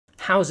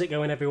How's it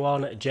going,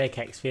 everyone?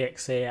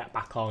 JKXVX here,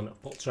 back on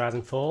Forza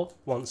Horizon 4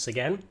 once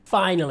again.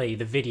 Finally,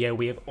 the video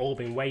we have all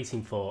been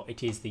waiting for.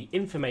 It is the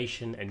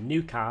information and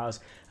new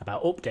cars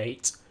about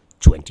update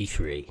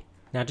 23.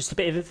 Now, just a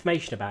bit of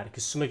information about it,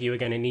 because some of you are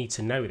going to need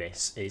to know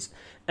this, is,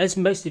 as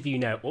most of you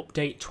know,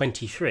 update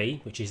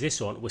 23, which is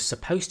this one, was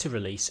supposed to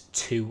release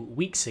 2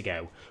 weeks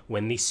ago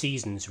when the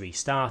seasons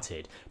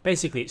restarted.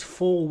 Basically, it's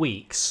 4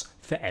 weeks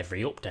for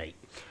every update.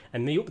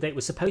 And the update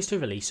was supposed to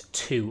release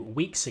 2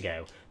 weeks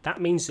ago.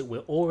 That means that we're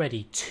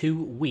already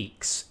 2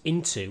 weeks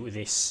into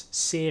this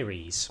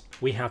series.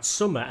 We had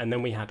summer and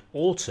then we had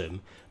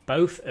autumn.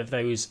 Both of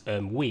those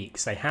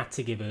weeks, they had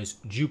to give us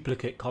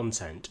duplicate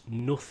content,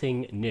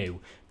 nothing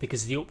new,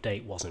 because the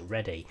update wasn't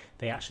ready.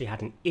 They actually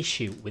had an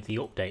issue with the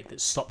update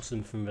that stops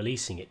them from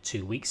releasing it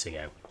 2 weeks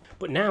ago.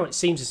 But now it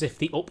seems as if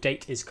the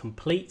update is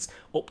complete.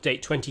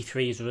 Update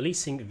 23 is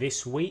releasing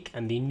this week,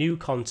 and the new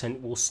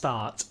content will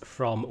start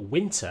from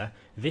winter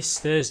this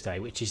Thursday,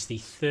 which is the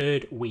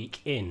 3rd week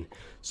in.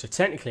 So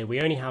technically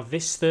we only have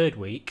this 3rd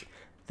week,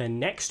 then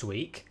next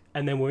week,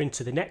 and then we're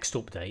into the next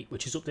update,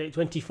 which is update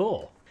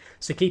 24.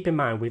 So keep in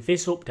mind, with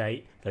this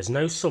update, there's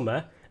no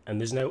summer and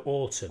there's no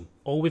autumn.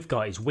 All we've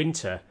got is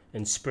winter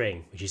and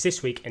spring, which is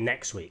this week and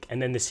next week,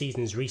 and then the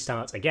seasons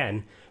restart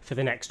again for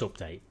the next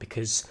update,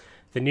 because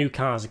the new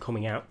cars are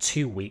coming out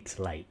 2 weeks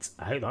late.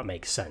 I hope that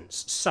makes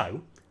sense.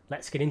 So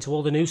let's get into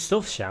all the new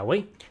stuff, shall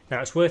we?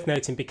 Now, it's worth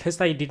noting, because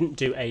they didn't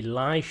do a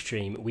live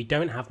stream, we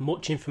don't have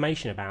much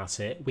information about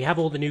it. We have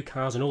all the new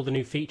cars and all the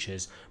new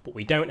features, but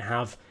we don't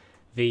have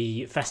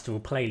the festival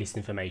playlist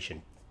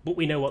information. But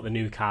we know what the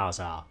new cars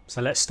are.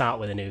 So let's start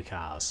with the new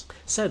cars.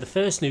 So the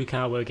first new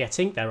car we're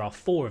getting, there are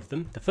 4 of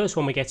them. The first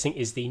one we're getting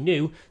is the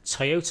new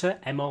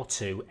Toyota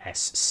MR2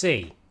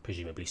 SC.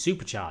 Presumably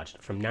supercharged,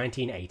 from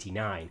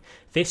 1989.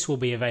 This will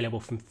be available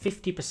from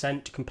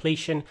 50%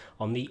 completion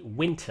on the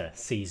winter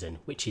season,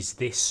 which is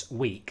this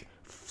week,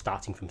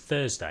 starting from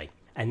Thursday.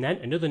 And then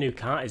another new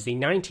car is the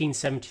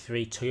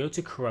 1973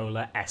 Toyota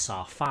Corolla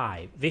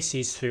SR5. This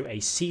is through a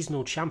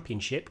seasonal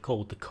championship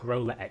called the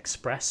Corolla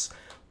Express.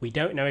 We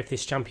don't know if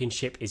this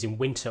championship is in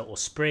winter or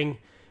spring,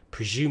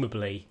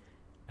 presumably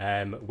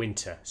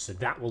winter, so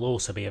that will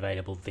also be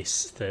available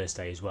this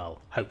Thursday as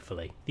well,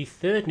 hopefully. The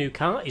third new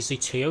car is the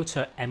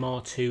Toyota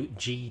MR2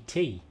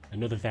 GT,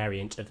 another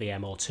variant of the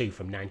MR2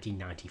 from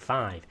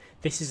 1995.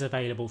 This is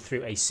available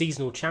through a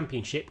seasonal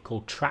championship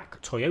called Track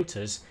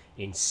Toyotas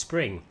in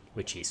spring,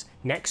 which is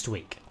next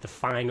week, the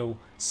final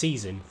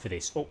season for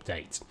this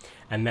update.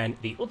 And then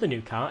the other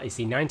new car is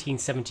the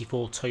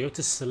 1974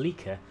 Toyota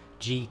Celica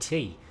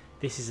GT.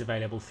 This is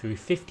available through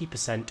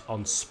 50%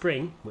 on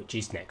spring, which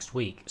is next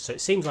week. So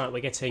it seems like we're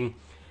getting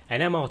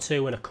an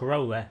MR2 and a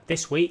Corolla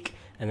this week,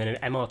 and then an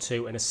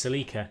MR2 and a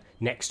Celica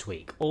next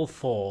week. All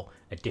 4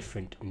 are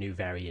different new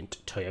variant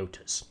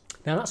Toyotas.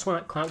 Now that's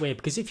quite weird,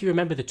 because if you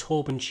remember the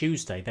Torben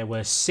Tuesday, there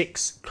were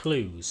 6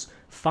 clues.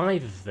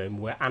 5 of them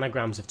were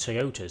anagrams of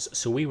Toyotas,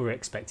 so we were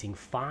expecting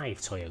 5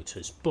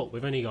 Toyotas, but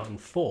we've only gotten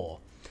 4.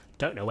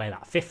 Don't know where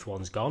that 5th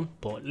one's gone,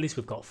 but at least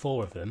we've got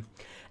 4 of them.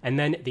 And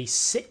then the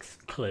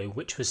 6th clue,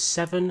 which was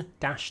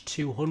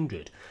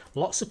 7-200.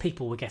 Lots of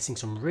people were getting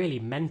some really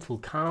mental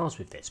cars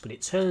with this, but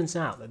it turns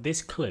out that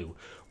this clue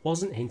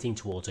wasn't hinting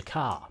towards a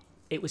car.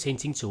 It was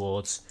hinting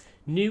towards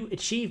new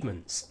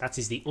achievements. That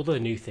is the other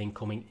new thing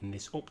coming in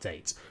this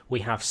update.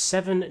 We have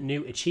 7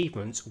 new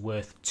achievements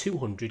worth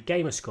 200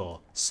 gamer score.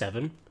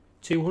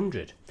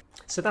 7-200.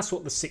 So that's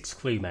what the 6th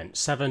clue meant,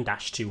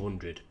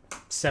 7-200.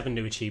 7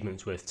 new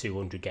achievements worth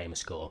 200 gamer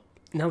score.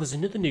 Now there's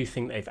another new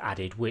thing they've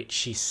added,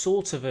 which is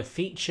sort of a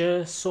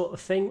feature sort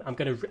of thing. I'm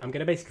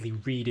gonna basically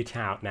read it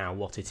out now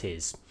what it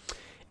is.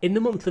 In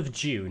the month of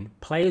June,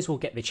 players will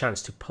get the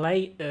chance to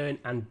play, earn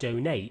and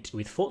donate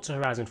with Forza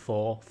Horizon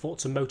 4,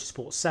 Forza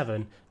Motorsport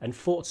 7 and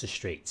Forza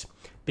Street.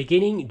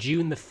 Beginning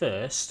June the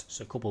 1st,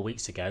 so a couple of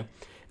weeks ago,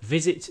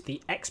 visit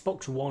the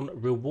Xbox One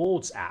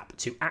Rewards app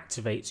to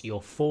activate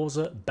your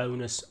Forza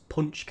bonus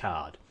punch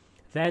card.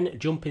 Then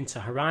jump into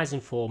Horizon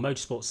 4,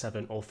 Motorsport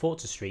 7 or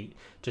Forza Street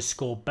to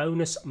score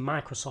bonus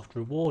Microsoft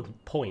reward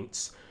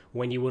points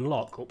when you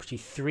unlock up to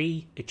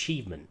 3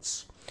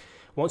 achievements.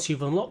 Once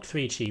you've unlocked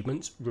 3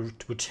 achievements,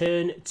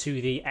 return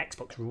to the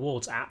Xbox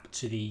Rewards app,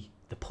 to the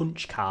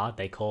punch card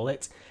they call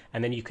it,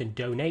 and then you can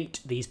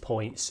donate these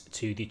points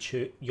to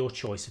your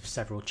choice of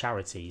several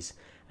charities,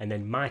 and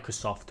then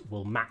Microsoft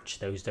will match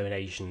those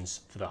donations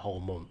for the whole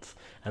month.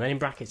 And then in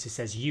brackets it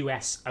says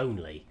US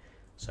only.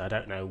 So I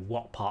don't know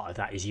what part of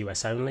that is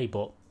US only,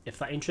 but if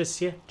that interests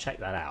you, check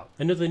that out.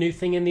 Another new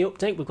thing in the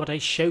update, we've got a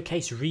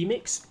showcase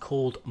remix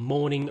called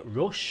Morning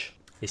Rush.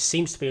 This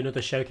seems to be another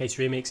showcase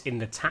remix in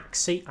the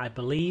taxi, I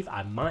believe.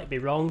 I might be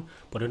wrong,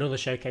 but another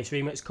showcase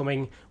remix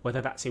coming. Whether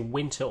that's in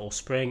winter or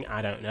spring,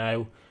 I don't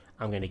know.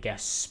 I'm going to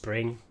guess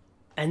spring.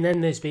 And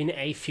then there's been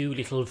a few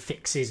little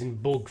fixes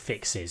and bug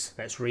fixes.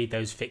 Let's read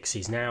those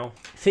fixes now.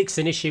 Fixed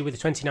an issue with the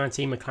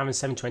 2019 McLaren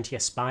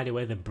 720S Spider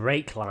where the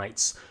brake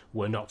lights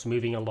were not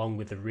moving along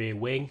with the rear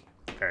wing.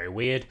 Very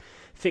weird.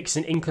 Fixed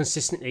an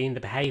inconsistency in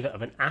the behaviour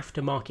of an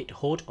aftermarket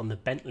hood on the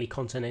Bentley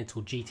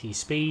Continental GT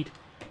Speed.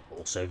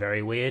 also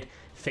very weird.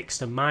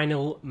 Fixed a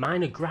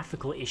minor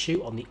graphical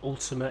issue on the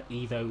Ultima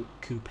Evo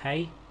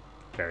Coupe,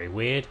 very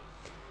weird.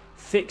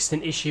 Fixed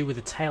an issue with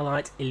the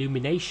taillight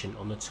illumination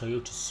on the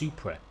Toyota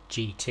Supra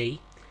GT,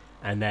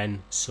 and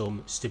then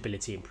some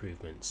stability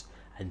improvements.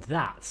 And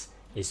that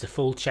is the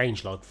full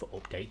changelog for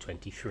update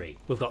 23.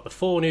 We've got the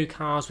 4 new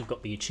cars, we've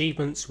got the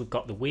achievements, we've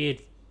got the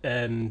weird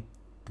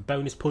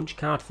bonus punch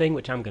card thing,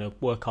 which I'm going to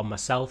work on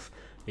myself,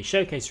 the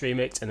showcase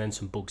remix, and then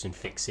some bugs and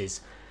fixes.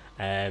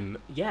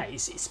 Yeah,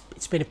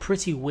 it's been a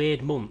pretty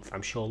weird month.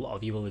 I'm sure a lot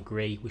of you will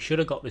agree. We should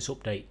have got this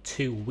update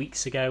 2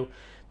 weeks ago.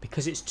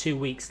 Because it's 2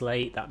 weeks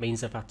late, that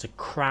means I've had to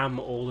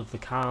cram all of the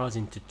cars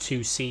into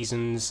 2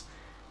 seasons.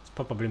 It's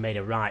probably made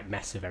a right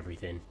mess of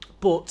everything.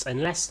 But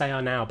unless they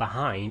are now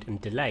behind and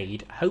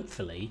delayed,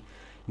 hopefully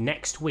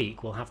next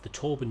week we'll have the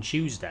Torben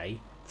Tuesday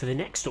for the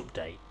next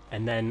update.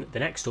 And then the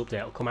next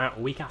update will come out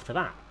a week after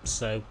that.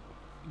 So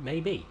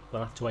maybe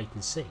we'll have to wait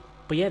and see.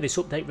 But yeah, this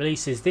update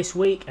releases this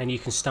week, and you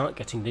can start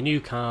getting the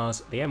new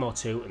cars, the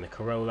MR2 and the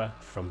Corolla,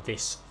 from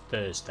this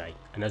Thursday.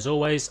 And as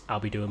always, I'll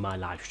be doing my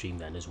live stream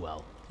then as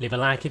well. Leave a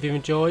like if you've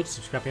enjoyed,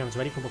 subscribe if you haven't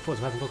already for more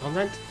Forza and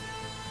content,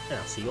 and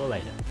I'll see you all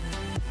later.